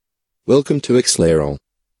Welcome to Accelerole.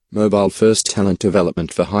 Mobile-first talent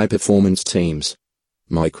development for high-performance teams.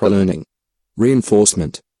 Microlearning.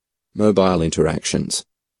 Reinforcement. Mobile interactions.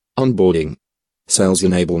 Onboarding. Sales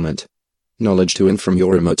enablement. Knowledge to and from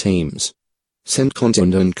your remote teams. Send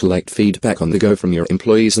content and collect feedback on the go from your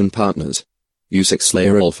employees and partners. Use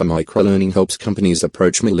Accelerole for microlearning helps companies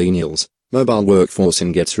approach millennials, mobile workforce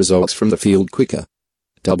and gets results from the field quicker.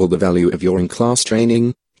 Double the value of your in-class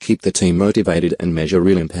training, keep the team motivated and measure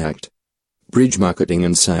real impact. Bridge marketing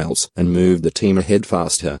and sales and move the team ahead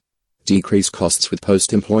faster. Decrease costs with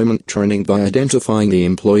post-employment training by identifying the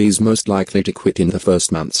employees most likely to quit in the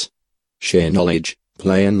first months. Share knowledge,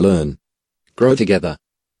 play and learn. Grow together.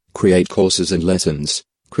 Create courses and lessons,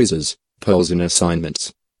 quizzes, polls and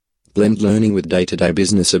assignments. Blend learning with day-to-day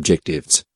business objectives.